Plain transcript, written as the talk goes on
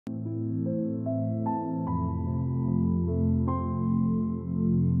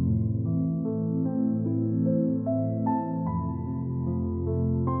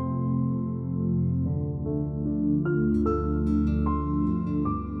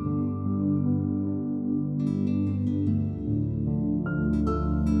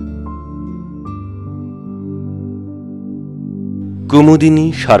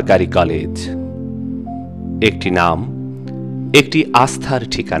কুমুদিনী সরকারি কলেজ একটি নাম, একটি আস্থার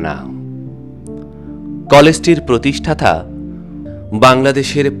ঠিকানা। কলেজটির প্রতিষ্ঠাতা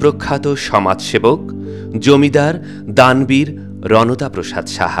বাংলাদেশের প্রখ্যাত সমাজসেবক, জমিদার, দানবীর রণদা প্রসাদ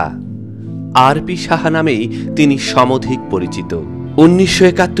সাহা। আর.পি. সাহা নামেই তিনি সমধিক পরিচিত।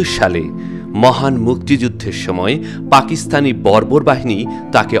 1971 সালে মহান মুক্তিযুদ্ধের সময় পাকিস্তানি বর্বর বাহিনী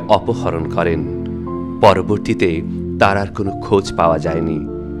তাকে অপহরণ করেন। পরবর্তীতে তার আর কোনো খোঁজ পাওয়া যায়নি।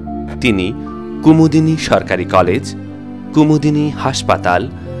 তিনি কুমুদিনী সরকারি কলেজ, কুমুদিনী হাসপাতাল,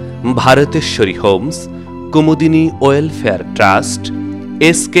 Bharateshwari Holmes, Kumudini welfare trust,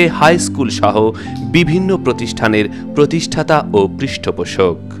 SK high school সহ বিভিন্ন প্রতিষ্ঠানের প্রতিষ্ঠাতা ও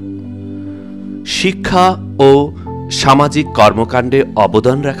পৃষ্ঠপোষক। শিক্ষা ও সামাজিক কর্মকাণ্ডে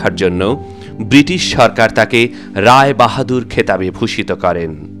অবদান রাখার জন্য ব্রিটিশ সরকার তাকে রায় বাহাদুর খেতাবে ভূষিত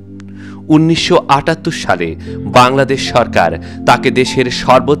করেন। 1978 সালে বাংলাদেশ সরকার তাকে দেশের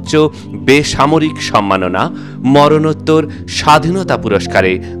সর্বোচ্চ বেসামরিক সম্মাননা মরণোত্তর স্বাধীনতা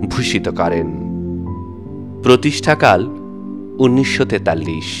পুরস্কারে ভূষিত করেন। প্রতিষ্ঠাকাল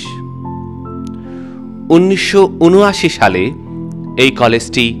 1943। 1979 সালে এই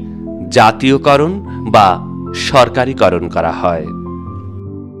কলেজটি জাতীয়করণ বা সরকারিকরণ করা হয়।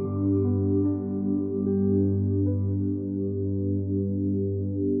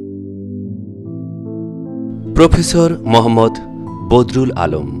 প্রফেসর মোহাম্মদ বদরুল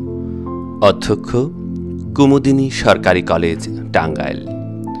আলম, অধ্যক্ষ, কুমুদিনী সরকারি কলেজ, টাঙ্গাইল।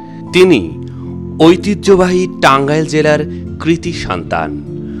 তিনি ঐতিহ্যবাহী টাঙ্গাইল জেলার কৃতি সন্তান।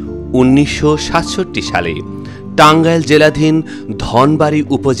 1967 সালে টাঙ্গাইল জেলাধীন ধনবাড়ী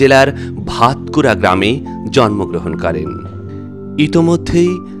উপজেলার ভাতকুড়া গ্রামে জন্মগ্রহণ করেন।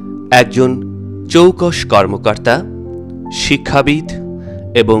 ইতোমধ্যেই একজন চৌকস কর্মকর্তা, শিক্ষাবিদ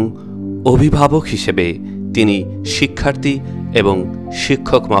এবং অভিভাবক হিসেবে তিনি শিক্ষার্থী এবং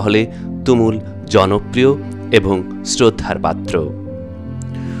শিক্ষক মহলে তুমুল জনপ্রিয় এবং শ্রদ্ধার পাত্র।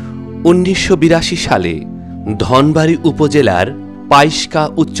 1982 সালে ধনবাড়ী উপজেলার পাইশকা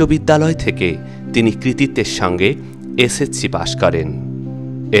উচ্চ বিদ্যালয় থেকে তিনি কৃতিত্বের সঙ্গে এসএসসি পাশ করেন।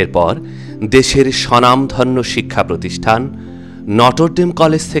 এরপর দেশের স্বনামধন্য শিক্ষা প্রতিষ্ঠান নটরডেম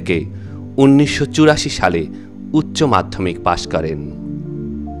কলেজ থেকে 1984 সালে উচ্চ মাধ্যমিক পাশ করেন।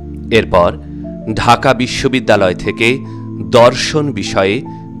 এরপর ঢাকা বিশ্ববিদ্যালয় থেকে দর্শন বিষয়ে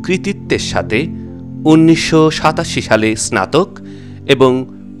কৃতিত্বের সাথে 1987 সালে স্নাতক এবং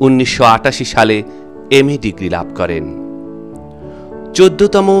 1988 সালে এমএ ডিগ্রি লাভ করেন।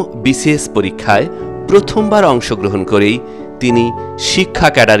 14তম বিসিএস পরীক্ষায় প্রথমবার অংশগ্রহণ করেই তিনি শিক্ষা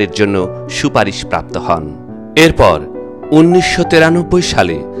ক্যাডারের জন্য সুপারিশপ্রাপ্ত হন। এরপর 1993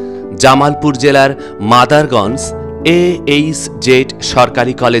 সালে জামালপুর জেলার মাদারগঞ্জ XI-XII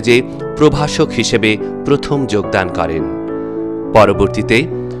সরকারি কলেজে প্রভাষক হিসেবে প্রথম যোগদান করেন। পরবর্তীতে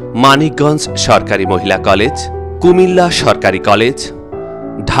মানিকগঞ্জ সরকারি মহিলা কলেজ, কুমিল্লা সরকারি কলেজ,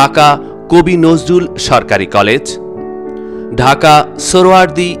 ঢাকা কবি নজরুল সরকারি কলেজ, ঢাকা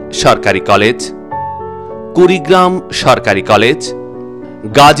সোহরাওয়ার্দী সরকারি কলেজ, কুড়িগ্রাম সরকারি কলেজ,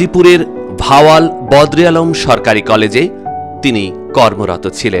 গাজীপুরের ভাওয়াল বদরে আলম সরকারি কলেজে তিনি কর্মরত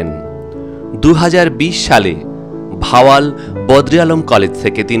ছিলেন। 2020 সালে ভাওয়াল বদরে আলম কলেজ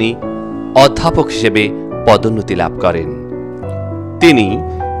থেকে তিনি অধ্যাপক হিসেবে পদোন্নতি লাভ করেন। তিনি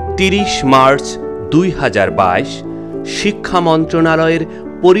 30 মার্চ 2022 শিক্ষা মন্ত্রণালয়ের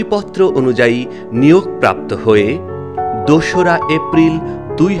পরিপত্র অনুযায়ী নিয়োগপ্রাপ্ত হয়ে 2রা এপ্রিল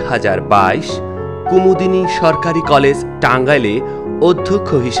 2022 কুমুদিনী সরকারি কলেজ টাঙ্গাইলে অধ্যক্ষ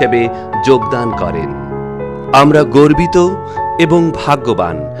হিসেবে যোগদান করেন। আমরা গর্বিত এবং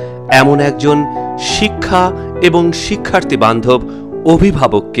ভাগ্যবান এমন একজন শিক্ষা এবং শিক্ষার্থী বান্ধব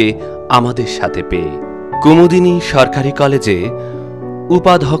অভিভাবককে আমাদের সাথে পেয়ে। কুমুদিনী সরকারি কলেজে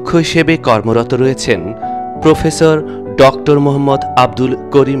উপাধ্যক্ষ হিসেবে কর্মরত রয়েছেন প্রফেসর ডক্টর মোহাম্মদ আব্দুল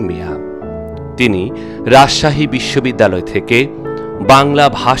করিম মিয়া। তিনি রাজশাহী বিশ্ববিদ্যালয় থেকে বাংলা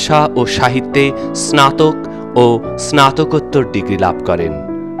ভাষা ও সাহিত্যে স্নাতক ও স্নাতকোত্তর ডিগ্রি লাভ করেন।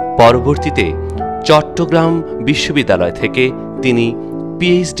 পরবর্তীতে চট্টগ্রাম বিশ্ববিদ্যালয় থেকে তিনি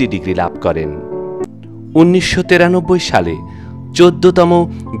পিএইচডি ডিগ্রি লাভ করেন। 1993 সালে 14তম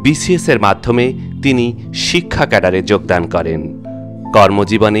বিসিএস এর মাধ্যমে তিনি শিক্ষা ক্যাডারে যোগদান করেন।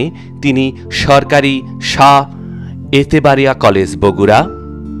 কর্মজীবনে তিনি সরকারি শাহ এতেবারিয়া কলেজ বগুড়া,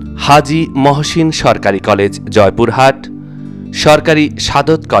 হাজী মহসিন সরকারি কলেজ জয়পুরহাট, সরকারি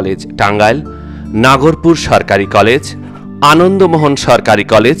সাদত কলেজ টাঙ্গাইল, নাগরপুর সরকারি কলেজ, আনন্দমোহন সরকারি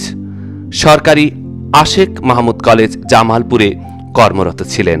কলেজ, সরকারি আশেক মাহমুদ কলেজ জামালপুরে কর্মরত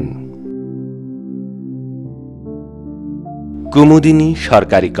ছিলেন। কুমুদিনী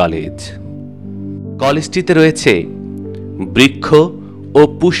সরকারি কলেজ। কলেজটিতে রয়েছে বৃক্ষ ও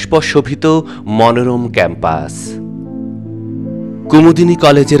পুষ্পশোভিত মনোরম ক্যাম্পাস। কুমুদিনী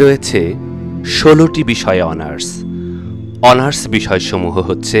কলেজে রয়েছে 16টি বিষয়ে অনার্স। অনার্স বিষয়সমূহ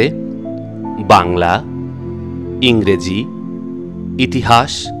হচ্ছে বাংলা, ইংরেজি,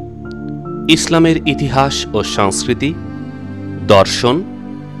 ইতিহাস, ইসলামের ইতিহাস ও সংস্কৃতি, দর্শন,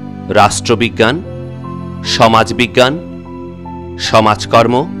 রাষ্ট্রবিজ্ঞান, সমাজবিজ্ঞান,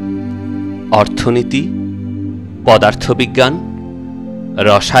 সমাজকর্ম, অর্থনীতি, পদার্থবিজ্ঞান,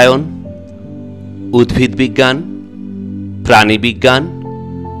 রসায়ন, উদ্ভিদবিজ্ঞান, প্রাণীবিজ্ঞান,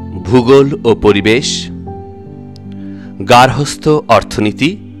 ভূগোল ও পরিবেশ, গার্হস্থ্য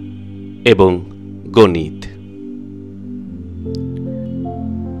অর্থনীতি এবং গণিত।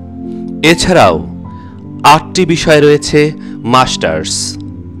 এছাড়াও 8টি বিষয় রয়েছে মাস্টার্স: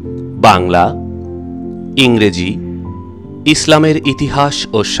 বাংলা, ইংরেজি, ইসলামের ইতিহাস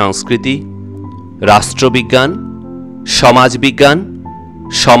ও সংস্কৃতি, রাষ্ট্রবিজ্ঞান, সমাজবিজ্ঞান,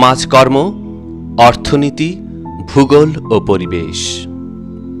 সমাজকর্ম, অর্থনীতি, ভূগোল ও পরিবেশ।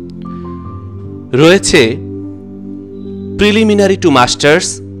 রয়েছে প্রিলিমিনারি টু মাস্টার্স: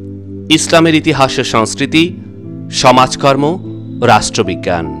 ইসলামের ইতিহাস ও সংস্কৃতি, সমাজকর্ম,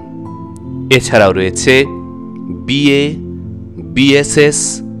 রাষ্ট্রবিজ্ঞান। এছাড়াও রয়েছে বিএ, বিএসএস,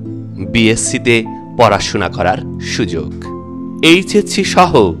 বিএসসিতে পড়াশোনা করার সুযোগ। এইচএসসি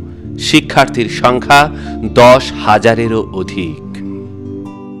সহ শিক্ষার্থীর সংখ্যা 10,000-এরও অধিক।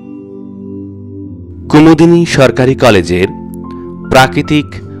 কুমুদিনী সরকারি কলেজের প্রাকৃতিক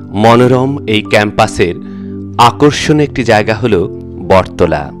মনোরম এই ক্যাম্পাসের আকর্ষণীয় একটি জায়গা হল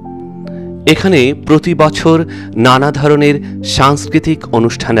বটতলা। এখানে প্রতি বছর নানা ধরনের সাংস্কৃতিক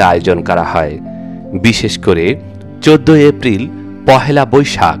অনুষ্ঠানের আয়োজন করা হয়। বিশেষ করে 14 এপ্রিল, পহেলা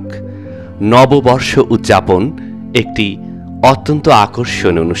বৈশাখ, নববর্ষ উদযাপন একটি অত্যন্ত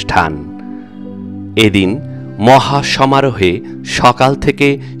আকর্ষণীয় অনুষ্ঠান। এদিন মহা সমারোহে সকাল থেকে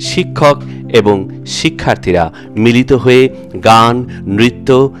শিক্ষক এবং শিক্ষার্থীরা মিলিত হয়ে গান, নৃত্য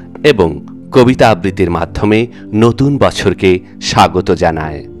এবং কবিতা আবৃত্তির মাধ্যমে নতুন বছরকে স্বাগত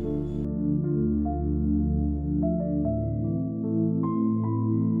জানায়।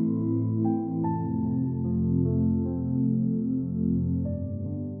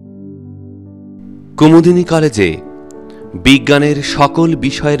 কুমুদিনী কলেজে বিজ্ঞানের সকল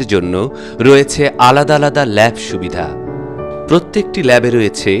বিষয়ের জন্য রয়েছে আলাদা আলাদা ল্যাব সুবিধা। প্রত্যেকটি ল্যাবে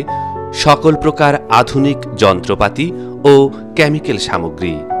রয়েছে সকল প্রকার আধুনিক যন্ত্রপাতি ও কেমিক্যাল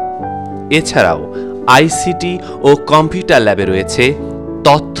সামগ্রী। এছাড়াও আইসিটি ও কম্পিউটার ল্যাবে রয়েছে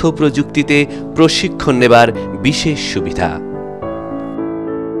তথ্য প্রযুক্তিতে প্রশিক্ষণ নেবার বিশেষ সুবিধা।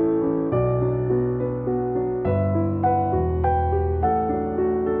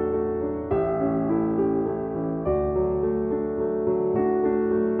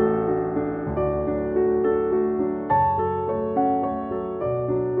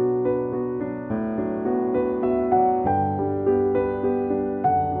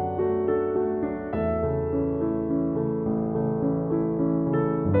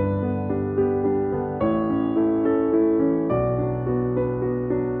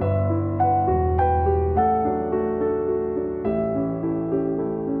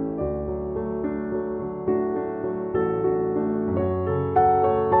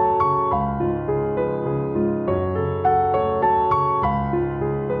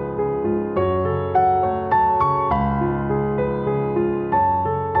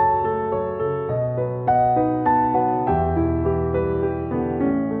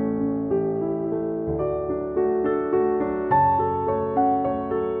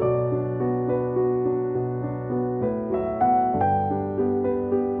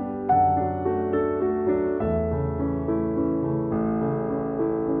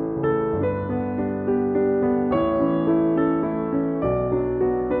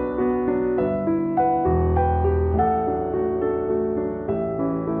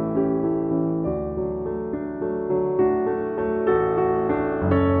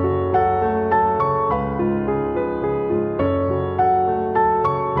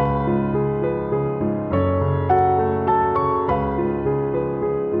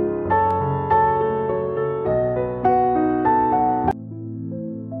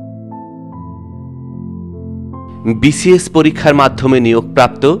 বিসিএস পরীক্ষার মাধ্যমে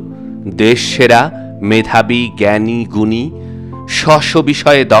নিয়োগপ্রাপ্ত দেশসেরা মেধাবী, জ্ঞানী, গুণী, স্ব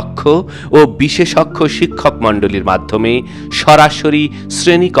বিষয়ে দক্ষ ও বিশেষজ্ঞ শিক্ষক মণ্ডলীর মাধ্যমে সরাসরি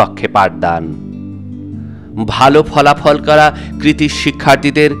শ্রেণীকক্ষে পাঠদান। ভালো ফলাফল করা কৃতী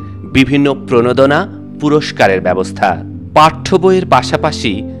শিক্ষার্থীদের বিভিন্ন প্রণোদনা, পুরস্কারের ব্যবস্থা। পাঠ্য বইয়ের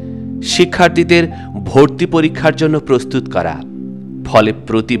পাশাপাশি শিক্ষার্থীদের ভর্তি পরীক্ষার জন্য প্রস্তুত করা। ফলে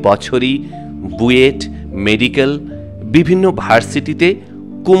প্রতি বছরই বুয়েট, মেডিকেল, বিভিন্ন ভার্সিটিতে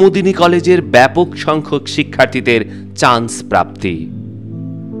কুমুদিনী কলেজের ব্যাপক সংখ্যক শিক্ষার্থীদের চান্স প্রাপ্তি।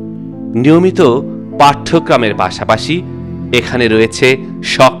 নিয়মিত পাঠ্যক্রমের পাশাপাশি এখানে রয়েছে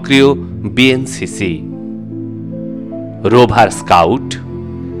সক্রিয় BNCC, rover scout,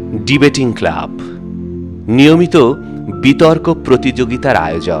 debating club, নিয়মিত বিতর্ক প্রতিযোগিতার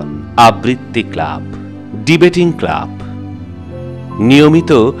আয়োজন, আবৃত্তি ক্লাব, ডিবেটিং ক্লাব,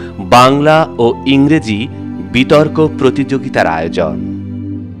 নিয়মিত বাংলা ও ইংরেজি বিতর্ক প্রতিযোগিতার আয়োজন।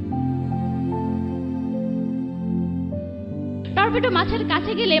 টর্পেডো মাছের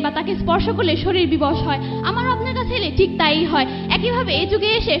কাছে গেলে বা তাকে স্পর্শ করলে শরীর বিবশ হয়, আমার আপনার কাছে এলে ঠিক তাই হয়। একইভাবে এই যুগে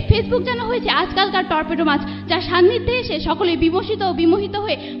এসে ফেসবুক যেন হয়েছে আজকালকার টর্পেডো মাছ, যার সান্নিধ্যে এসে সকলে বিমোহিত ও বিমোহিত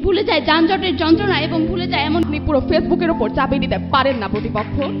হয়ে ভুলে যায় যানজটের যন্ত্রণা এবং ভুলে যায় এমন পুরো ফেসবুকের ওপর চাপিয়ে দিতে পারেন না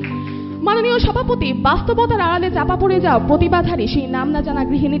প্রতিপক্ষ। মাননীয় সভাপতি, বাস্তবতার আড়ালে চাপা পড়ে যাওয়া প্রতিভাধারী সেই নাম না জানা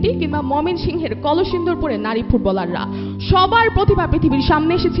গৃহিণীটি কিংবা ময়মনসিংহের কলসিন্দুরপুরে নারী ফুটবলাররা সবার প্রতিভা পৃথিবীর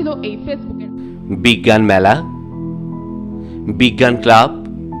সামনে এসেছিল এই ফেসবুকের। বিজ্ঞান মেলা, বিজ্ঞান ক্লাব,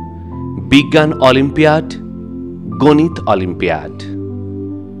 বিজ্ঞান অলিম্পিয়াড, গণিত অলিম্পিয়াড,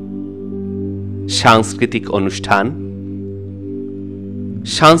 সাংস্কৃতিক অনুষ্ঠান,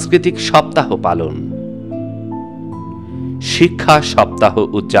 সাংস্কৃতিক সপ্তাহ পালন, শিক্ষা সপ্তাহ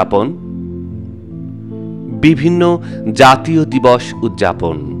উদযাপন, বিভিন্ন জাতীয় দিবস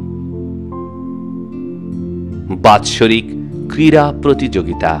উদযাপন, বাৎসরিক ক্রীড়া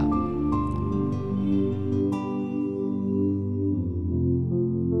প্রতিযোগিতা।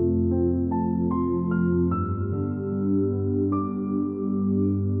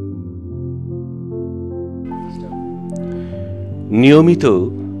 নিয়মিত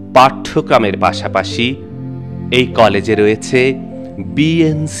পাঠ্যক্রমের পাশাপাশি এই কলেজে রয়েছে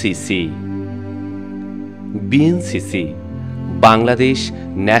BNCC. BNCC Bangladesh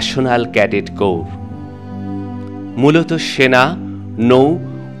national cadet corps, মূলত সেনা, নৌ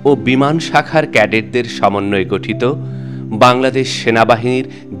ও বিমান শাখার ক্যাডেটদের সমন্বয়ে গঠিত বাংলাদেশ সেনাবাহিনীর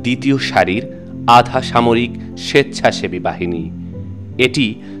দ্বিতীয় সারির আধা সামরিক স্বেচ্ছাসেবী বাহিনী। এটি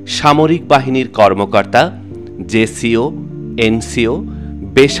সামরিক বাহিনীর কর্মকর্তা, জেসিও, এনসিও,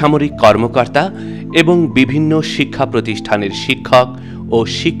 বেসামরিক কর্মকর্তা এবং বিভিন্ন শিক্ষা প্রতিষ্ঠানের শিক্ষক ও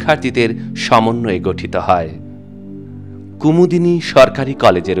শিক্ষার্থীদের সমন্বয়ে গঠিত হয়। কুমুদিনী সরকারি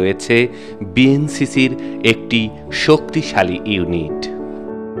কলেজে রয়েছে বিএনসিসির একটি শক্তিশালী ইউনিট।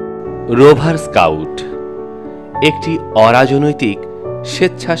 রোভার স্কাউট একটি অরাজনৈতিক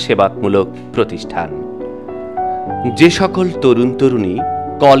স্বেচ্ছাসেবামূলক প্রতিষ্ঠান। যে সকল তরুণ তরুণী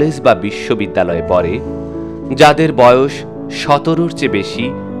কলেজ বা বিশ্ববিদ্যালয়ে পড়ে, যাদের বয়স 17-র চেয়ে বেশি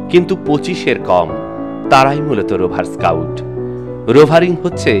কিন্তু 25-এর কম, তারাই মূলত রোভার স্কাউট। রোভারিং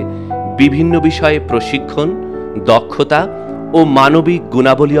হচ্ছে বিভিন্ন বিষয়ে প্রশিক্ষণ, দক্ষতা ও মানবিক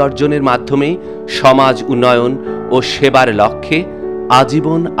গুণাবলী অর্জনের মাধ্যমে সমাজ উন্নয়ন ও সেবার লক্ষ্যে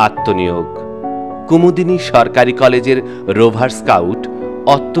আজীবন আত্মনিয়োগ। কুমুদিনী সরকারি কলেজের রোভার স্কাউট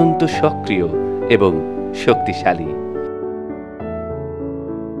অত্যন্ত সক্রিয় এবং শক্তিশালী।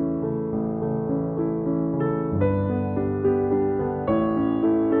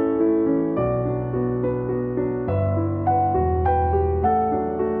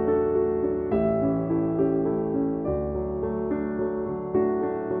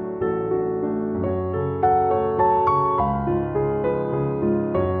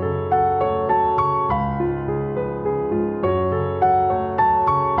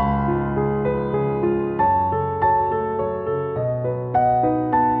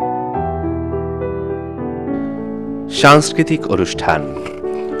 সাংস্কৃতিক অনুষ্ঠান।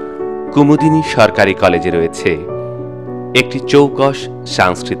 কুমুদিনী সরকারি কলেজে রয়েছে একটি চৌকস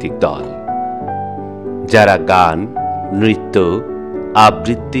সাংস্কৃতিক দল, যারা গান, নৃত্য,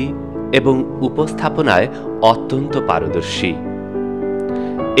 আবৃত্তি এবং উপস্থাপনায় অত্যন্ত পারদর্শী।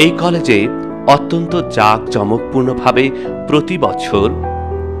 এই কলেজে অত্যন্ত জাঁকজমকপূর্ণভাবে প্রতি বছর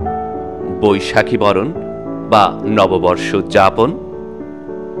বৈশাখী বরণ বা নববর্ষ উদযাপন,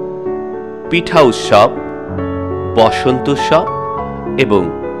 পিঠা উৎসব, বসন্ত উৎসব এবং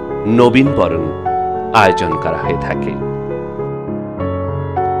নবীন বরণ আয়োজন করা হয়ে থাকে।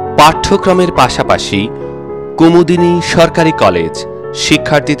 পাঠ্যক্রমের পাশাপাশি কুমুদিনী সরকারি কলেজ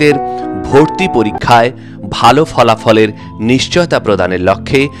শিক্ষার্থীদের ভর্তি পরীক্ষায় ভালো ফলাফলের নিশ্চয়তা প্রদানের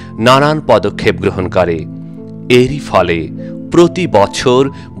লক্ষ্যে নানান পদক্ষেপ গ্রহণ করে। এরই ফলে প্রতি বছর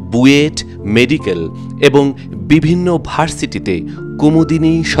বুয়েট, মেডিকেল এবং বিভিন্ন ভার্সিটিতে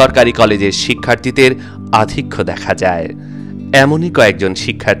কুমুদিনী সরকারি কলেজের শিক্ষার্থীদের আধিক্য দেখা যায়। এমনই কয়েকজন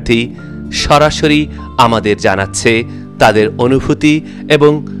শিক্ষার্থী সরাসরি আমাদের জানাচ্ছে তাদের অনুভূতি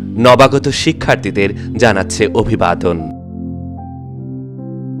এবং নবাগত শিক্ষার্থীদের জানাচ্ছে অভিবাদন।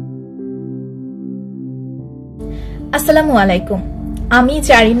 আসসালামু আলাইকুম। আমি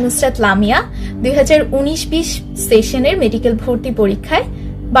জারিন নুসরাত লামিয়া 2019-20 সেশনের মেডিকেল ভর্তি পরীক্ষায়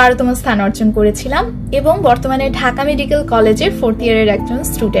 12তম স্থান অর্জন করেছিলাম এবং বর্তমানে ঢাকা মেডিকেল কলেজের 4th ইয়ারের একজন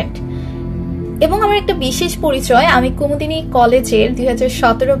স্টুডেন্ট। এবং আমার একটা বিশেষ পরিচয়, আমি কুমুদিনী কলেজের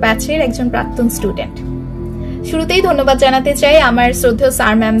 2017 ব্যাচের একজন প্রাক্তন স্টুডেন্ট। শুরুতেই ধন্যবাদ জানাতে চাই আমার শ্রদ্ধেয়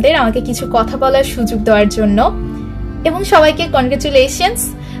স্যার ম্যামদের আমাকে কিছু কথা বলার সুযোগ দেওয়ার জন্য, এবং সবাইকে কনগ্রাচুলেশনস,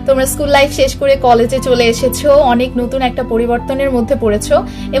 তোমরা স্কুল লাইফ শেষ করে কলেজে চলে এসেছো, অনেক নতুন একটা পরিবর্তনের মধ্যে পড়েছো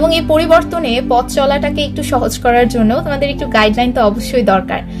এবং এই পরিবর্তনে পথ চলাটাকে একটু সহজ করার জন্য তোমাদের একটু গাইডলাইন তো অবশ্যই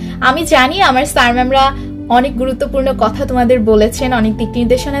দরকার। আমি জানি আমার স্যার ম্যামরা অনেক গুরুত্বপূর্ণ কথা তোমাদের বলেছেন, অনেক দিক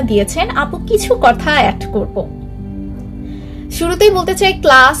নির্দেশনা দিয়েছেন। আপু কিছু কথা অ্যাড করব। শুরুতেই বলতে চাই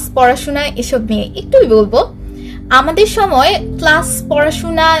ক্লাস, পড়াশোনা এসব নিয়ে একটুই বলবো। আমাদের সময় ক্লাস,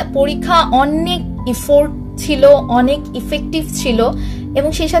 পড়াশোনা, পরীক্ষা অনেক এফোর্ট ছিল, অনেক ইফেক্টিভ ছিল এবং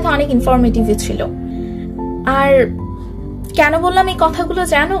সেই সাথে অনেক ইনফরমেটিভ ছিল। আর কেন বললাম এই কথাগুলো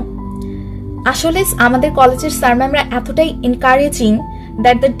জানো? আসলে আমাদের কলেজের স্যার ম্যামরা এতটাই encouraging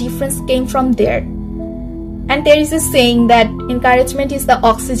that the difference came from there. And there is a saying that encouragement is the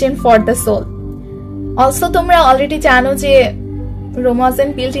oxygen for the soul. Also তোমরা অলরেডি জানো যে Rome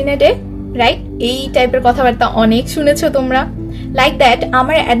wasn't built in a day, right? এই টাইপের কথাবার্তা অনেক শুনেছো তোমরা। লাইক দ্যাট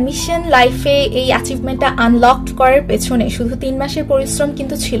আমার অ্যাডমিশন লাইফে এই অ্যাচিভমেন্টটা আনলকড করার পেছনে শুধু 3 মাসের পরিশ্রম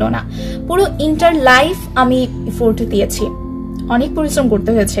কিন্তু ছিল না, পুরো ইন্টার লাইফ আমি এফোর্ট দিয়েছি। অনেক পরিশ্রম করতে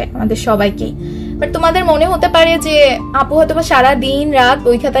হয়েছে আমাদের সবাইকেই। বাট তোমাদের মনে হতে পারে যে আপু হয়তো বা সারা দিন রাত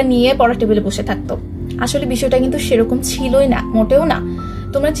বই খাতা নিয়ে পড়া টেবিলে বসে থাকতো। আসলে বিষয়টা কিন্তু সেরকম ছিলই না, মোটেও না।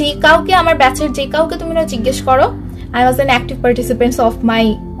 তোমরা যে কাউকে, আমার ব্যাচের যে কাউকে তোমরা জিজ্ঞেস করো, I was an active participants of my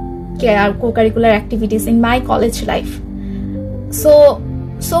co-curricular activities in my college life.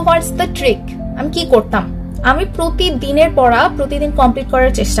 So what's the trick? আমি কি করতাম? আমি প্রতিদিনের পড়া প্রতিদিন কমপ্লিট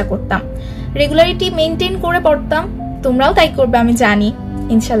করার চেষ্টা করতাম, রেগুলারিটি মেনটেন করে পড়তাম। তোমরাও তাই করবে আমি জানি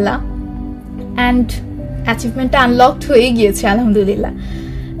ইনশাল্লাহ। অ্যান্ড অ্যাচিভমেন্টটা আনলকড হয়ে গিয়েছে আলহামদুলিল্লাহ।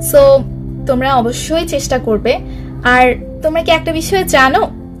 সো তোমরা অবশ্যই চেষ্টা করবে। আর তোমরা কি একটা বিষয় জানো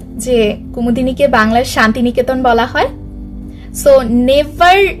যে কুমুদিনীকে বাংলার শান্তিনিকেতন বলা হয়? So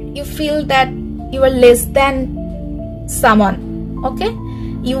never you feel that you R less than someone, okay?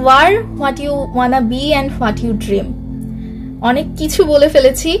 You R what you wanna B and what you dream. অনেক কিছু বলে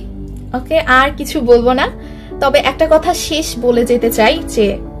ফেলেছি, ওকে, আর কিছু বলবো না। তবে একটা কথা শেষ বলে যেতে চাই যে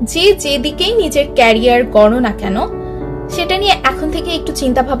যেদিকেই নিজের ক্যারিয়ার গড়ো না কেন, সেটা নিয়ে এখন থেকে একটু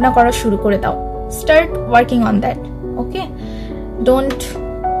চিন্তা ভাবনা করা শুরু করে দাও। Start working on that, okay? Don't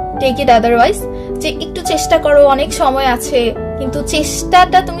take it otherwise. যে একটু চেষ্টা করো, অনেক সময় আছে, কিন্তু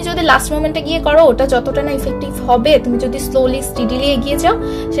চেষ্টাটা তুমি যদি লাস্ট মোমেন্টে গিয়ে করো, ওটা যতটা না ইফেক্টিভ হবে, তুমি যদি স্লোলি স্টিডিলি এগিয়ে যাও,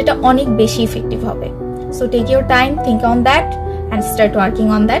 সেটা অনেক বেশি ইফেক্টিভ হবে। So take your time, think on that and start working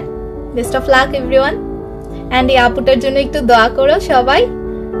on that. Best of luck everyone. And এই আপুটার জন্য একটু দোয়া করো সবাই,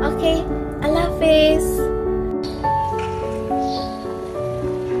 ওকে? আল্লাহ হাফেজ।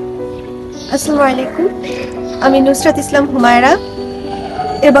 আসসালামু আলাইকুম, আমি নুসরাত ইসলাম হুমায়রা।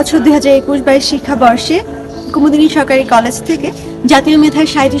 এবছর 2021-22 শিক্ষাবর্ষে কুমুদিনী সরকারি কলেজ থেকে জাতীয় মেধায়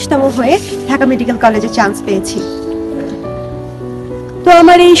 37তম হয়ে ঢাকা মেডিকেল কলেজে চান্স পেয়েছি। তো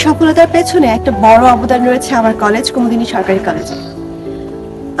আমার এই সফলতার পেছনে একটা বড় অবদান রয়েছে আমার কলেজ কুমুদিনী সরকারি কলেজে।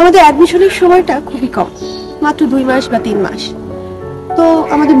 আমাদের অ্যাডমিশনের সময়টা খুবই কম, মাত্র 2 মাস বা 3 মাস। তো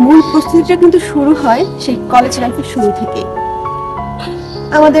আমাদের মূল প্রস্তুতিটা কিন্তু শুরু হয় সেই কলেজ লাইফের শুরু থেকে।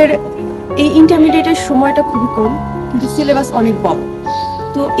 আমাদের এই ইন্টারমিডিয়েটের সময়টা খুবই কম, কিন্তু সিলেবাস অনেক বড়।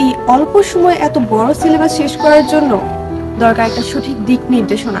 তো এই অল্প সময় এত বড় সিলেবাস শেষ করার জন্য দরকার একটা সঠিক দিক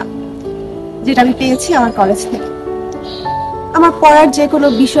নির্দেশনা, যেটা আমি পেয়েছি আমার কলেজ থেকে। আমার পড়ার যে কোনো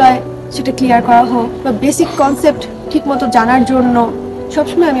বিষয় সেটা ক্লিয়ার করা হোক বা বেসিক কনসেপ্ট ঠিক মতো জানার জন্য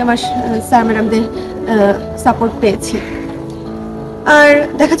সবসময় আমি আমার স্যার ম্যাডামদের সাপোর্ট পেয়েছি। আর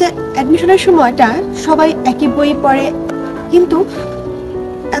দেখা যায় অ্যাডমিশনের সময়টা সবাই একই বই পড়ে, কিন্তু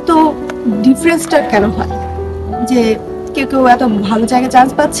এত ডিফারেন্সটা কেন হয় যে কেউ কেউ এত ভালো জায়গায়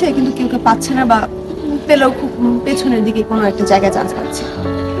চান্স পাচ্ছে কিন্তু কেউ কেউ পাচ্ছে না, বা পেলেও খুব পেছনের দিকে কোনো একটা জায়গায় চান্স পাচ্ছে?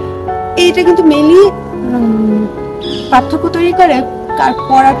 এইটা কিন্তু মেইনলি পার্থক্য তৈরি করে কার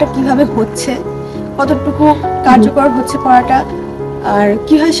পড়াটা কিভাবে হচ্ছে, কতটুকু কার্যকর হচ্ছে পড়াটা, আর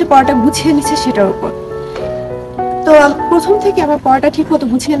কিভাবে সে পড়াটা গুছিয়ে নিচ্ছে সেটার উপর। তো প্রথম থেকে আমার পড়াটা ঠিক মতো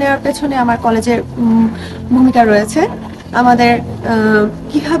গুছিয়ে নেওয়ার পেছনে আমার কলেজের ভূমিকা রয়েছে। আমাদের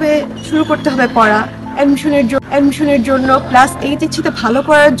কিভাবে শুরু করতে হবে পড়া, অ্যাডমিশনের জন্য প্লাস এইচএসসিতে ভালো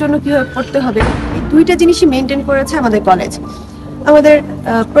করার জন্য কিভাবে পড়তে হবে, এই দুইটা জিনিসই মেনটেন করেছে আমাদের কলেজ। আমাদের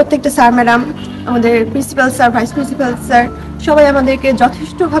প্রত্যেকটা স্যার ম্যাডাম, আমাদের principal sir, vice principal sir সবাই আমাদেরকে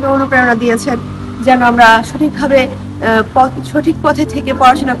যথেষ্টভাবে অনুপ্রেরণা দিয়েছেন যেন আমরা সঠিক পথে থেকে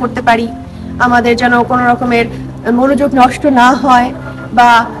পড়াশোনা করতে পারি। আমাদের যেন কোনো রকমের মনোযোগ নষ্ট না হয় বা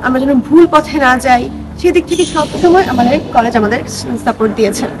আমরা যেন ভুল পথে না যাই, সেদিক থেকে সবসময় আমাদের কলেজ আমাদের সাপোর্ট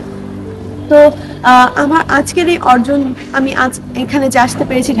দিয়েছে। তো আমার আজকের এই অর্জন, আমি আজ এখানে যে আসতে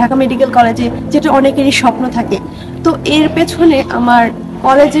পেরেছি ঢাকা মেডিকেল কলেজে, যেটা অনেকেরই স্বপ্ন থাকে, তো এর পেছনে আমার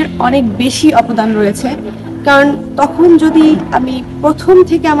কলেজের অনেক বেশি অবদান রয়েছে। কারণ তখন যদি আমি প্রথম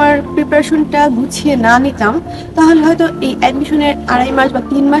থেকে আমার প্রিপারেশনটা গুছিয়ে না নিতাম, তাহলে হয়তো এই অ্যাডমিশনের 2.5 মাস বা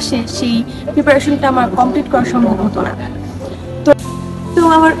 3 মাসে সেই প্রিপারেশনটা আমার কমপ্লিট করা সম্ভব হতো না। তো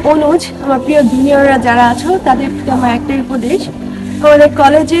আমার অনুজ, আমার প্রিয় জুনিয়ররা যারা আছো, তাদের প্রতি আমার একটাই উপদেশ, আমাদের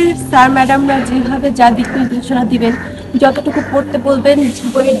কলেজের স্যার ম্যাডামরা যেভাবে যা দিক নির্দেশনা দিবেন, যতটুকু পড়তে বলবেন,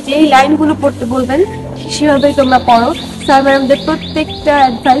 বইয়ের যেই লাইনগুলো পড়তে বলবেন সেভাবেই তোমরা পড়ো। স্যার ম্যাডামদের প্রত্যেকটা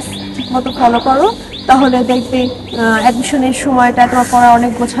অ্যাডভাইস ঠিকমতো ফলো করো, তাহলে দেখবে অ্যাডমিশনের সময়টা তোমার পড়া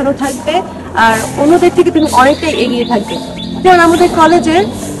অনেক গোছানো থাকবে আর অন্যদের থেকে তুমি অনেকটাই এগিয়ে থাকবে। যেমন আমাদের কলেজের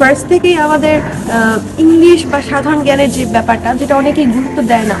ফার্স্ট থেকেই আমাদের ইংলিশ বা সাধারণ জ্ঞানের যে ব্যাপারটা, যেটা অনেকেই গুরুত্ব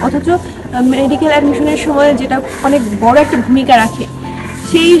দেয় না, অথচ মেডিকেল অ্যাডমিশনের সময় যেটা অনেক বড় একটা ভূমিকা রাখে,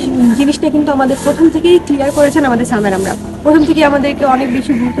 সেই জিনিসটা কিন্তু আমাদের প্রথম থেকেই ক্লিয়ার করেছেন আমাদের স্যার ম্যাডামরা। প্রথম থেকেই আমাদেরকে অনেক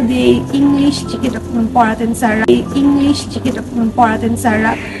বেশি গুরুত্ব দিয়ে ইংলিশ চিকিৎসা পড়াতেন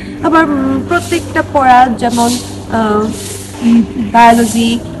স্যাররা। আবার প্রত্যেকটা পড়া, যেমন বায়োলজি,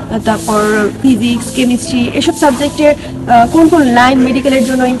 তারপর ফিজিক্স, কেমিস্ট্রি, এসব সাবজেক্টের কোন কোন লাইন মেডিকেলের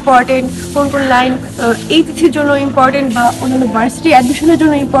জন্য ইম্পর্টেন্ট, কোন কোন লাইন এইচএসসির জন্য ইম্পর্টেন্ট বা অন্যান্য ভার্সিটি অ্যাডমিশনের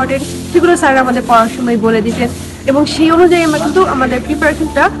জন্য ইম্পর্টেন্ট, সেগুলো স্যার আমাদের পড়ার সময় বলে দিতেন এবং সেই অনুযায়ী আমরা কিন্তু আমাদের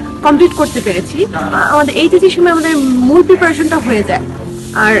প্রিপারেশনটা কমপ্লিট করতে পেরেছি। আমাদের এইচএসসির সময় আমাদের মূল প্রিপারেশনটা হয়ে যায়,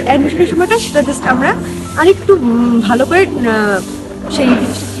 আর অ্যাডমিশনের সময়টা সেটা জাস্ট আমরা আরেকটু ভালো করে সেই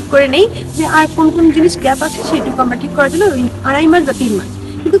জিনিসটা ঠিক করে নেই যে আর কোন কোন জিনিস গ্যাপ আছে সেটুকু আমরা ঠিক করার জন্য 2.5 মাস বা 3 মাস।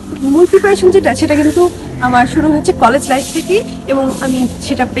 কিন্তু মূল প্রিপারেশন যেটা, সেটা কিন্তু আমার শুরু হয়েছে কলেজ লাইফ থেকেই এবং আমি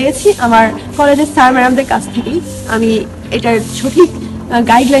সেটা পেয়েছি আমার কলেজের স্যার ম্যাডামদের কাছ থেকেই। আমি এটার সঠিক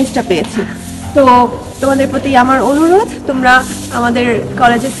গাইডলাইন্সটা পেয়েছি। তো তোমাদের প্রতি আমার অনুরোধ, তোমরা আমাদের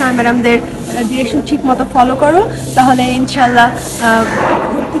কলেজের স্যার ম্যাডামদের ডিরেকশন ঠিক মতো ফলো করো, তাহলে ইনশাল্লাহ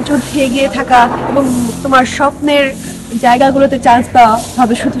ভর্তির যুদ্ধে এগিয়ে থাকা এবং তোমার স্বপ্নের জায়গাগুলোতে চান্স পাওয়া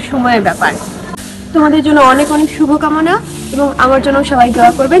হবে শুধু সময়ের ব্যাপার। তোমাদের জন্য অনেক অনেক শুভকামনা এবং আমার জন্য সবাই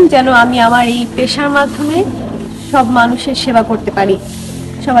দোয়া করবেন যেন আমি আমার এই পেশার মাধ্যমে সব মানুষের সেবা করতে পারি।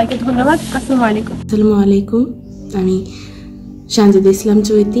 সবাইকে ধন্যবাদ। আসসালামু আলাইকুম। আসসালামু আলাইকুম। আমি সানজিদা ইসলাম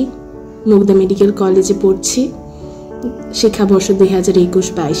চৈতি মুগদা মেডিকেল কলেজে পড়ছি, শিক্ষাবর্ষ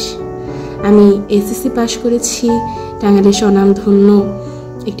 2021-22। আমি এসএসসি পাশ করেছি টাঙ্গাইলের স্বনামধন্য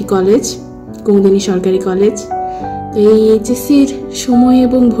একটি কলেজ, কুমুদিনী সরকারি কলেজ। তো এই এইচএসসির সময়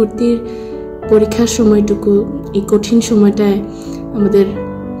এবং ভর্তির পরীক্ষার সময়টুকু, এই কঠিন সময়টায় আমাদের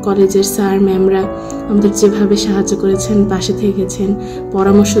কলেজের স্যার ম্যামরা আমাদের যেভাবে সাহায্য করেছেন, পাশে থেকেছেন,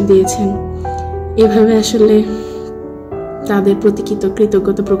 পরামর্শ দিয়েছেন, এভাবে আসলে তাদের প্রতি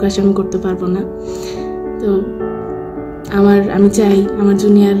কৃতজ্ঞতা প্রকাশ আমি করতে পারবো না। তো আমি চাই আমার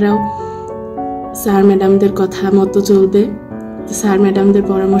জুনিয়ররাও স্যার ম্যাডামদের কথা মতো চলবে, স্যার ম্যাডামদের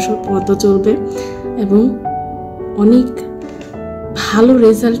পরামর্শ মতো চলবে এবং অনেক ভালো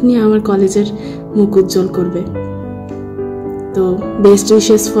রেজাল্ট নিয়ে আমার কলেজের মুখ উজ্জ্বল করবে। তো best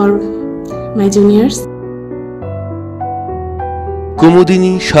wishes for my juniors.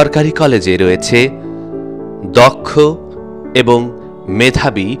 Kumudini সরকারি কলেজে রয়েছে দক্ষ এবং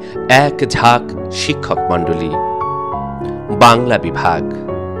মেধাবী এক ঝাঁক শিক্ষক মণ্ডলী। বাংলা বিভাগ,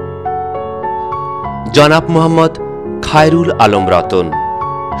 জনাব মোহাম্মদ খায়রুল আলম রতন,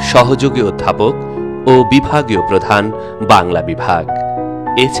 সহযোগী অধ্যাপক ও বিভাগীয় প্রধান, বাংলা বিভাগ।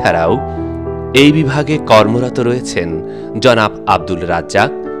 এছাড়াও এই বিভাগে কর্মরত রয়েছেন জনাব আব্দুল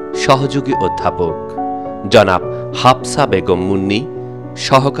রাজ্জাক, সহযোগী অধ্যাপক, জনাব হাফসা বেগম মুন্নি,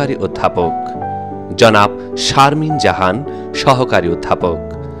 সহকারী অধ্যাপক, জনাব শারমিন জাহান, সহকারী অধ্যাপক,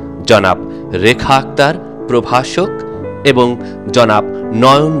 জনাব রেখা আক্তার, প্রভাষক এবং জনাব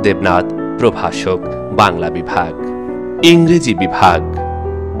নয়ন দেবনাথ, প্রভাষক, বাংলা বিভাগ। ইংরেজি বিভাগ,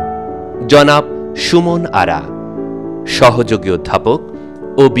 জনাব সুমন আরা, সহযোগী অধ্যাপক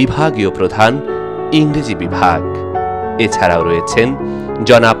ও বিভাগীয় প্রধান, ইংরেজি বিভাগ। এছাড়াও রয়েছেন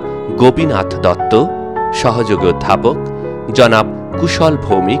জনাব গোপীনাথ দত্ত, সহযোগী অধ্যাপক, জনাব কুশল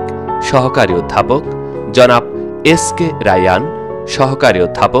ভৌমিক, সহকারী অধ্যাপক, জনাব এস.কে. রায়ান, সহকারী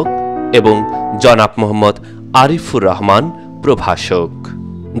অধ্যাপক এবং জনাব মোহাম্মদ আরিফুর রহমান, প্রভাষক।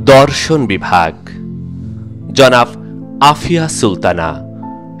 দর্শন বিভাগ, জনাব আফিয়া সুলতানা,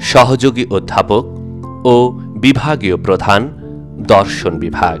 সহযোগী অধ্যাপক ও বিভাগীয় প্রধান, দর্শন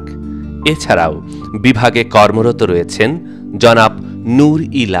বিভাগ। এছাড়াও বিভাগে কর্মরত রয়েছেন জনাব নূর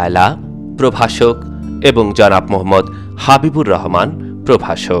ই লায়লা, প্রভাষক এবং জনাব মোহাম্মদ হাবিবুর রহমান,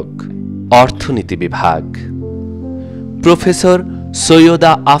 প্রভাষক। অর্থনীতি বিভাগ, প্রফেসর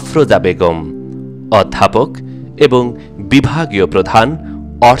সৈয়দা আফরোজা বেগম, অধ্যাপক এবং বিভাগীয় প্রধান,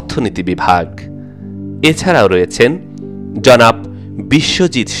 অর্থনীতি বিভাগ। এছাড়াও রয়েছেন জনাব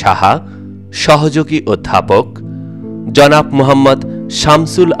বিশ্বজিৎ সাহা, সহযোগী অধ্যাপক, জনাব মোহাম্মদ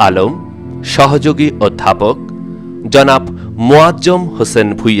শামসুল আলম, সহযোগী অধ্যাপক, জনাব মোয়াজ্জম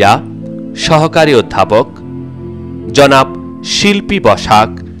হোসেন ভুইয়া, সহকারী অধ্যাপক, জনাব শিল্পী বসাক,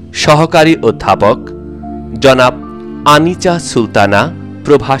 সহকারী অধ্যাপক, জনাব আনিচা সুলতানা,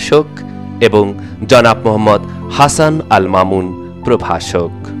 প্রভাষক এবং জনাব মোহাম্মদ হাসান আল মামুন,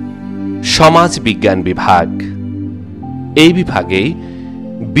 প্রভাষক। সমাজ বিজ্ঞান বিভাগ। এই বিভাগে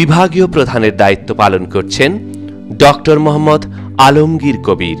বিভাগীয় প্রধানের দায়িত্ব পালন করছেন ডক্টর মোহাম্মদ আলমগীর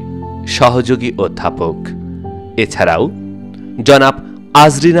কবির, সহযোগী অধ্যাপক। এছাড়াও জনাব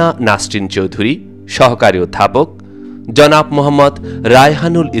আজরিনা নাসরিন চৌধুরী, সহকারী অধ্যাপক, জনাব মোহাম্মদ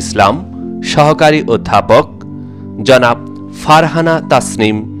রায়হানুল ইসলাম, সহকারী অধ্যাপক, জনাব ফারহানা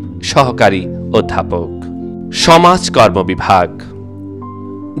তাসনিম, সহকারী অধ্যাপক। সমাজকর্ম বিভাগ।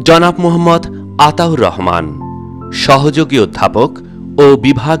 জনাব মোহাম্মদ আতাউর রহমান, সহযোগী অধ্যাপক ও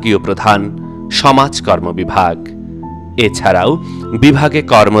বিভাগীয় প্রধান, সমাজকর্ম বিভাগ। এছাড়াও বিভাগে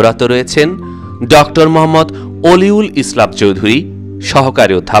কর্মরত রয়েছেন ডক্টর মোহাম্মদ অলিউল ইসলাম চৌধুরী,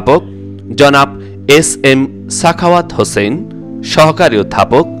 সহকারী অধ্যাপক, জনাব এস এম সাখাওয়াত হোসেন, সহকারী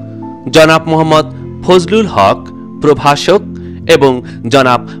অধ্যাপক, জনাব মোহাম্মদ ফজলুল হক, প্রভাষক এবং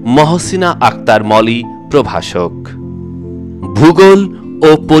জনাব মহসিনা আক্তার মলি, প্রভাষক। ভূগোল ও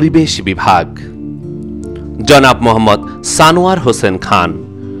পরিবেশ বিভাগ। জনাব মোহাম্মদ সানোয়ার হোসেন খান,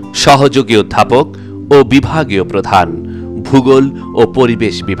 সহযোগী অধ্যাপক ও বিভাগীয় প্রধান, ভূগোল ও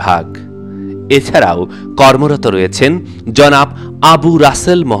পরিবেশ বিভাগ। এছাড়াও কর্মরত রয়েছেন জনাব আবু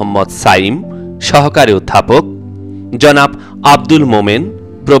রাসেল মোহাম্মদ সাইম, সহকারী অধ্যাপক, জনাব আব্দুল মোমেন,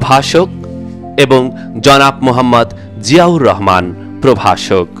 প্রভাষক এবং জনাব মোহাম্মদ জিয়াউর রহমান,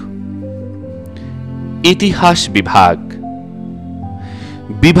 প্রভাষক। ইতিহাস বিভাগ।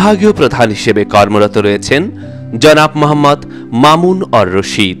 বিভাগীয় প্রধান হিসেবে কর্মরত রয়েছেন জনাব মোহাম্মদ মামুন অর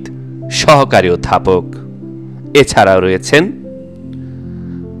রশিদ, সহকারী অধ্যাপক। এছাড়াও রয়েছেন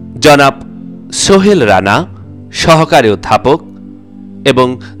জনাব সোহেল রানা, সহকারী অধ্যাপক এবং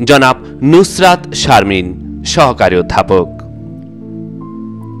জনাব নুসরাত শারমিন, সহকারী অধ্যাপক।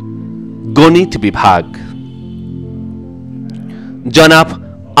 গণিত বিভাগ। জনাব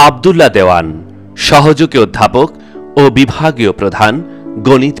আব্দুল্লাহ দেওয়ান, সহযোগী অধ্যাপক ও বিভাগীয় প্রধান,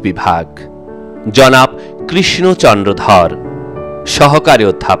 গণিত বিভাগ। জনাব কৃষ্ণচন্দ্র ধর, সহকারী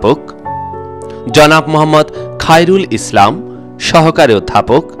অধ্যাপক, জনাব মোহাম্মদ খায়রুল ইসলাম, সহকারী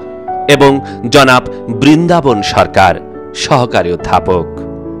অধ্যাপক এবং জনাব বৃন্দাবন সরকার, সহকারী অধ্যাপক।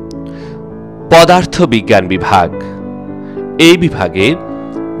 পদার্থ বিজ্ঞান বিভাগ। এই বিভাগে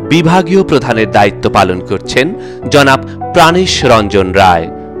বিভাগীয় প্রধানের দায়িত্ব পালন করছেন জনাব প্রাণেশ রঞ্জন রায়,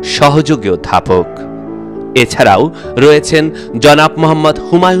 সহযোগী অধ্যাপক। এছাড়াও রয়েছেন জনাব মোহাম্মদ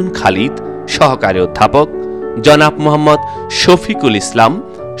হুমায়ুন খালিদ, সহকারী অধ্যাপক, জনাব মোহাম্মদ শফিকুল ইসলাম,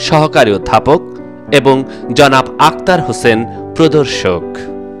 সহকারী অধ্যাপক এবং জনাব আক্তার হোসেন, প্রদর্শক।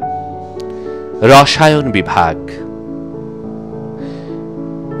 রসায়ন বিভাগ।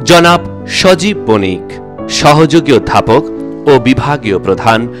 জনাব সজীব বণিক, সহযোগী অধ্যাপক ও বিভাগীয়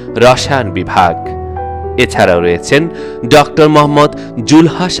প্রধান, রসায়ন বিভাগ। এছাড়াও রয়েছেন ডক্টর মোহাম্মদ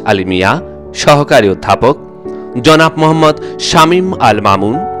জুলহাস আলী মিয়া, সহকারী অধ্যাপক, জনাব মোহাম্মদ শামীম আল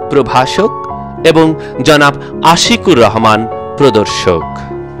মামুন, প্রভাষক এবং জনাব আশিকুর রহমান, প্রদর্শক।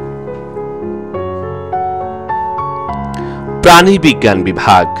 প্রাণী বিজ্ঞান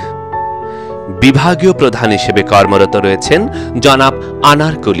বিভাগ। বিভাগীয় প্রধান হিসেবে কর্মরত রয়েছেন জনাব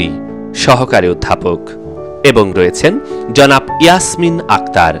আনারকলি, সহকারী অধ্যাপক এবং রয়েছেন জনাব ইয়াসমিন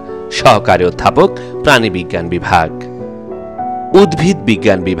আক্তার, সহকারী অধ্যাপক, প্রাণী বিজ্ঞান বিভাগ। উদ্ভিদ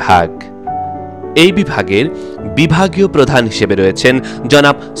বিজ্ঞান বিভাগ। এই বিভাগের বিভাগীয় প্রধান হিসেবে রয়েছেন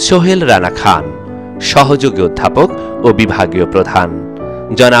জনাব সোহেল রানা খান, সহযোগী অধ্যাপক ও বিভাগীয় প্রধান,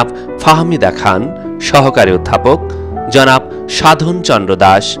 জনাব ফাহমিদা খান, সহকারী অধ্যাপক, জনাব সাধন চন্দ্র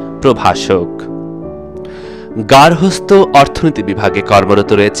দাস, প্রভাষক। গার্হস্থ্য অর্থনীতি বিভাগে কর্মরত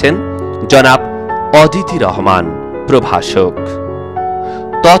রয়েছেন জনাব অদিতি রহমান, প্রভাষক।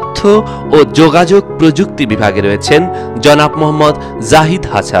 তথ্য ও যোগাযোগ প্রযুক্তি বিভাগে রয়েছেন জনাব মোহাম্মদ জাহিদ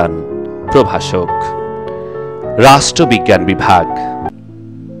হাসান, প্রভাষক। রাষ্ট্রবিজ্ঞান বিভাগ।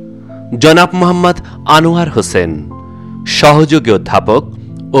 জনাব মোহাম্মদ আনোয়ার হোসেন, সহযোগী অধ্যাপক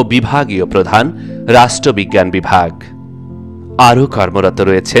ও বিভাগীয় প্রধান, রাষ্ট্রবিজ্ঞান বিভাগ। আরও কর্মরত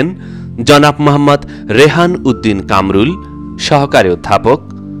রয়েছেন জনাব মোহাম্মদ রেহান উদ্দিন কামরুল, সহকারী অধ্যাপক,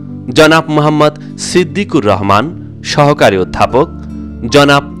 জনাব মোহাম্মদ সিদ্দিকুর রহমান, সহকারী অধ্যাপক,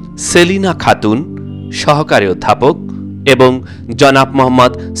 জনাব সেলিনা খাতুন, সহকারী অধ্যাপক, এবং জনাব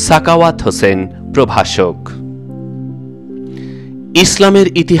মোহাম্মদ সাকাওয়াত হোসেন প্রভাষক। ইসলামের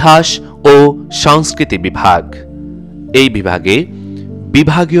ইতিহাস ও সংস্কৃতি বিভাগ, এই বিভাগে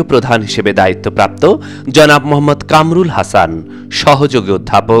বিভাগীয় প্রধান হিসেবে দায়িত্বপ্রাপ্ত জনাব মোহাম্মদ কামরুল হাসান সহযোগী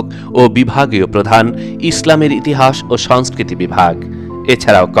অধ্যাপক ও বিভাগীয় প্রধান, ইসলামের ইতিহাস ও সংস্কৃতি বিভাগ।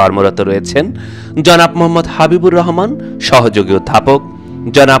 এছাড়াও কর্মরত রয়েছেন জনাব মোহাম্মদ হাবিবুর রহমান সহযোগী অধ্যাপক,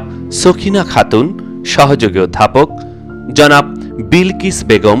 জনাব সখিনা খাতুন সহযোগী অধ্যাপক, জনাব বিলকিস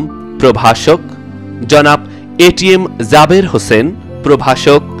বেগম প্রভাষক, জনাব এটিএম জাবের হোসেন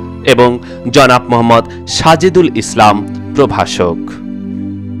প্রভাষক এবং জনাব মোহাম্মদ সাজেদুল ইসলাম প্রভাষক।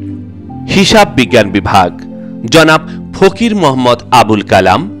 হিসাব বিজ্ঞান বিভাগ, জনাব ফকির মোহাম্মদ আবুল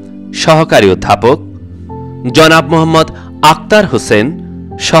কালাম সহকারী অধ্যাপক, জনাব মোহাম্মদ আক্তার হোসেন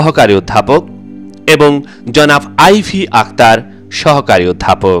সহকারী অধ্যাপক এবং জনাব আইভি আক্তার সহকারী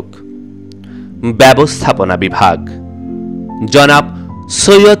অধ্যাপক। ব্যবস্থাপনা বিভাগ, জনাব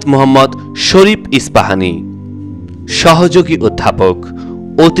সৈয়দ মোহাম্মদ শরীফ ইস্পাহানি সহযোগী অধ্যাপক,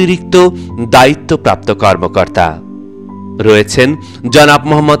 অতিরিক্ত দায়িত্বপ্রাপ্ত কর্মকর্তা। রয়েছেন জনাব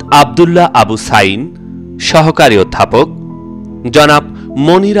মোহাম্মদ আবদুল্লাহ আবু সাইন সহকারী অধ্যাপক, জনাব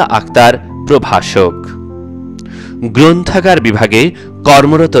মনিরা আক্তার প্রভাষক। গ্রন্থাগার বিভাগে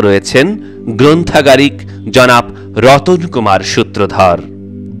কর্মরত রয়েছেন গ্রন্থাগারিক জনাব রতন কুমার সূত্রধর।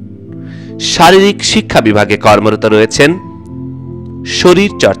 শারীরিক শিক্ষা বিভাগে কর্মরত রয়েছেন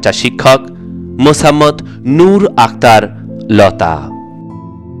শরীর চর্চা শিক্ষক মোসাম্মদ নূর আক্তার লতা।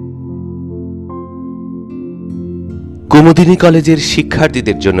 কুমুদিনী কলেজের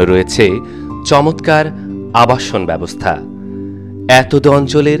শিক্ষার্থীদের জন্য রয়েছে চমৎকার আবাসন ব্যবস্থা। এতদ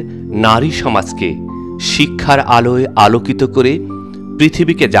অঞ্চলের নারী সমাজকে শিক্ষার আলোয় আলোকিত করে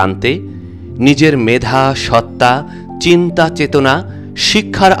পৃথিবীকে জানতে, নিজের মেধা, সত্তা, চিন্তা, চেতনা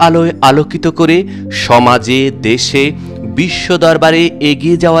শিক্ষার আলোয় আলোকিত করে সমাজে, দেশে, বিশ্ব দরবারে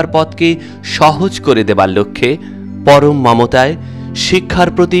এগিয়ে যাওয়ার পথকে সহজ করে দেবার লক্ষ্যে পরম মমতায়, শিক্ষার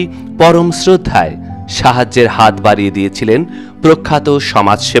প্রতি পরম শ্রদ্ধায় সাহায্যের হাত বাড়িয়ে দিয়েছিলেন প্রখ্যাত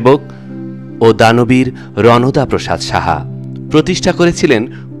সমাজসেবক ও দানবীর রণদা প্রসাদ সাহা। প্রতিষ্ঠা করেছিলেন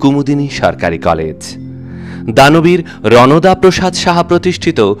কুমুদিনী সরকারি কলেজ। দানবীর রণদা প্রসাদ সাহা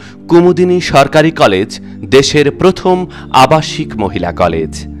প্রতিষ্ঠিত কুমুদিনী সরকারি কলেজ দেশের প্রথম আবাসিক মহিলা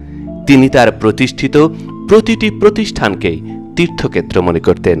কলেজ। তিনি তার প্রতিষ্ঠিত প্রতিটি প্রতিষ্ঠানকেই তীর্থক্ষেত্র মনে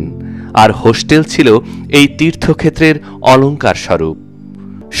করতেন, আর হোস্টেল ছিল এই তীর্থক্ষেত্রের অলংকার স্বরূপ।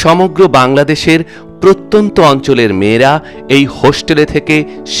 সমগ্র বাংলাদেশের প্রত্যন্ত অঞ্চলের মেয়েরা এই হোস্টেলে থেকে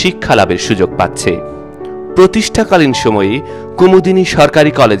শিক্ষা লাভের সুযোগ পাচ্ছে। প্রতিষ্ঠাকালীন সময়ে কুমুদিনী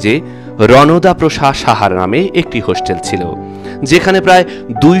সরকারি কলেজে রণদা প্রসাদ সাহার নামে একটি হোস্টেল ছিল, যেখানে প্রায়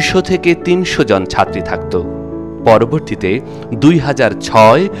 200 থেকে 300 জন ছাত্রী থাকত। পরবর্তীতে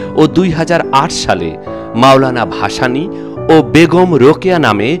 2006 ও 2008 সালে মাওলানা ভাসানী ও বেগম রোকেয়া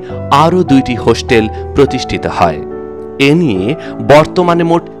নামে আরও 2টি হোস্টেল প্রতিষ্ঠিত হয়। এ নিয়ে বর্তমানে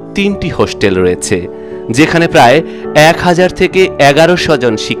মোট 3টি হোস্টেল রয়েছে, যেখানে প্রায় 1000 থেকে 1100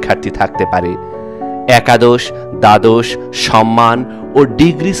 জন শিক্ষার্থী থাকতে পারে। একাদশ, দ্বাদশ, সম্মান ও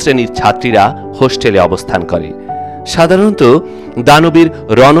ডিগ্রি শ্রেণীর ছাত্রীরা হোস্টেলে অবস্থান করে। সাধারণত দানবীর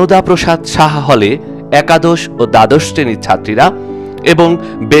রণদা প্রসাদ সাহা হলে একাদশ ও দ্বাদশ শ্রেণীর ছাত্রীরা এবং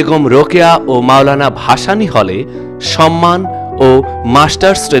বেগম রোকেয়া ও মাওলানা ভাসানী হলে সম্মান ও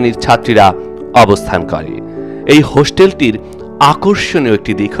মাস্টার্স শ্রেণীর ছাত্রীরা অবস্থান করে। এই হোস্টেলটির আকর্ষণীয়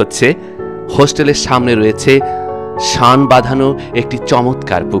একটি দিক হচ্ছে হোস্টেলের সামনে রয়েছে শান বাঁধানো একটি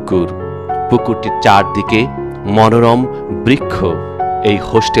চমৎকার পুকুর। পুকুরটির চারদিকে মনোরম বৃক্ষ এই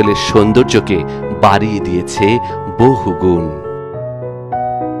হোস্টেলের সৌন্দর্যকে বাড়িয়ে দিয়েছে বহুগুণ।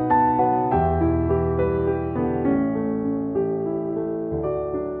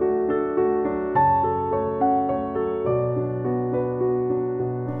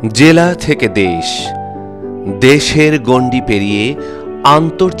 জেলা থেকে দেশ, দেশের গণ্ডি পেরিয়ে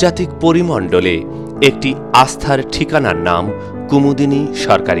আন্তর্জাতিক পরিমণ্ডলে একটি আস্থার ঠিকানার নাম কুমুদিনী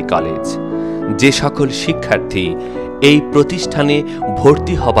সরকারি কলেজ। যে সকল শিক্ষার্থী এই প্রতিষ্ঠানে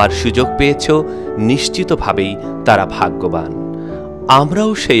ভর্তি হবার সুযোগ পেয়েছ, নিশ্চিতভাবেই তারা ভাগ্যবান।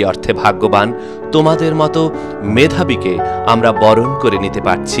 আমরাও সেই অর্থে ভাগ্যবান, তোমাদের মতো মেধাবীকে আমরা বরণ করে নিতে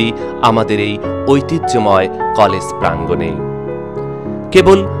পারছি আমাদের এই ঐতিহ্যময় কলেজ প্রাঙ্গণে।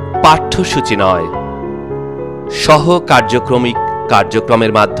 কেবল পাঠ্যসূচি নয়, সহ কার্যক্রমিক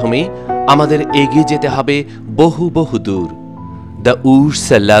কার্যক্রমের মাধ্যমে আমাদের এগিয়ে যেতে হবে বহু বহু দূর। The woods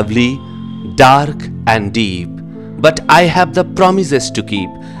are lovely, dark and deep, but I have the promises to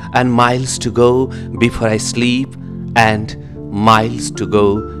keep, and miles to go before I sleep, and miles to go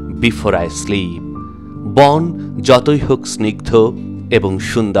before I sleep. বন যতই হোক স্নিগ্ধ এবং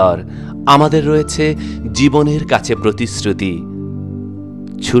সুন্দর, আমাদের রয়েছে জীবনের কাছে প্রতিশ্রুতি।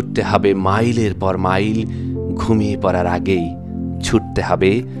 ছুটতে হবে মাইলের পর মাইল, ঘুমিয়ে পড়ার আগেই ছুটতে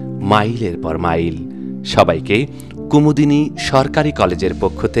হবে মাইলের পর মাইল। সবাইকে কুমুদিনী সরকারি কলেজের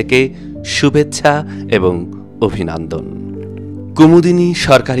পক্ষ থেকে শুভেচ্ছা এবং অভিনন্দন। কুমুদিনী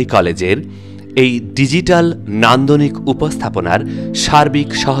সরকারি কলেজের এই ডিজিটাল নান্দনিক উপস্থাপনার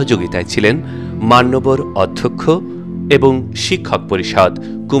সার্বিক সহযোগিতায় ছিলেন মান্যবর অধ্যক্ষ এবং শিক্ষক পরিষদ,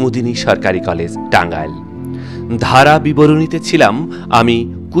 কুমুদিনী সরকারি কলেজ, টাঙ্গাইল। ধারা বিবরণীতে ছিলাম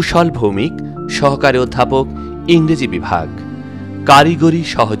আমি, কুশল ভৌমিক, সহকারী অধ্যাপক, ইংরেজি বিভাগ। কারিগরি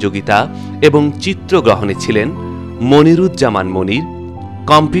সহযোগিতা এবং চিত্রগ্রহণে ছিলেন Moniruzzaman Monir,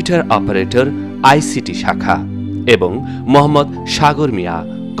 computer operator, ICT শাখা, এবং মোহাম্মদ সাগর মিয়া,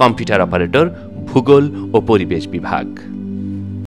 কম্পিউটার অপারেটর, ভূগোল ও পরিবেশ বিভাগ।